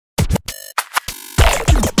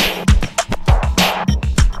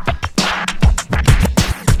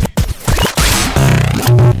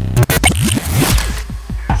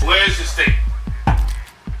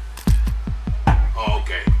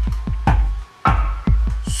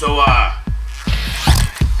So,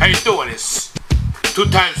 how you doing? It's 2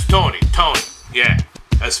 times Tony. Yeah,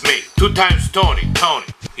 that's me. 2 times Tony.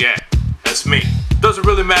 Yeah, that's me. Doesn't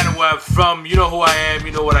really matter where I'm from. You know who I am.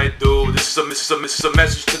 You know what I do. This is a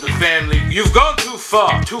message to the family. You've gone too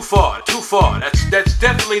far. Too far. That's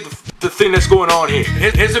definitely the thing that's going on here.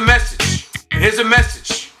 Here's a message. Here's a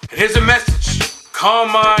message.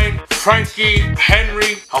 Carmine, Frankie,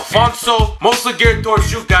 Henry, Alfonso, mostly geared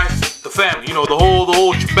towards you guys, the family. You know, the whole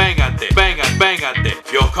bang out there. Bang out there.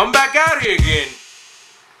 If you'll come back out here again,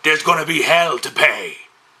 there's gonna be hell to pay.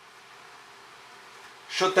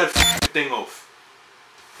 Shut that thing off.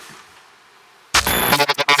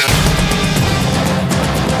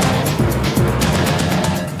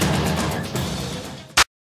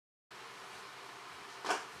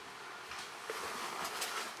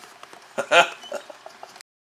 Ha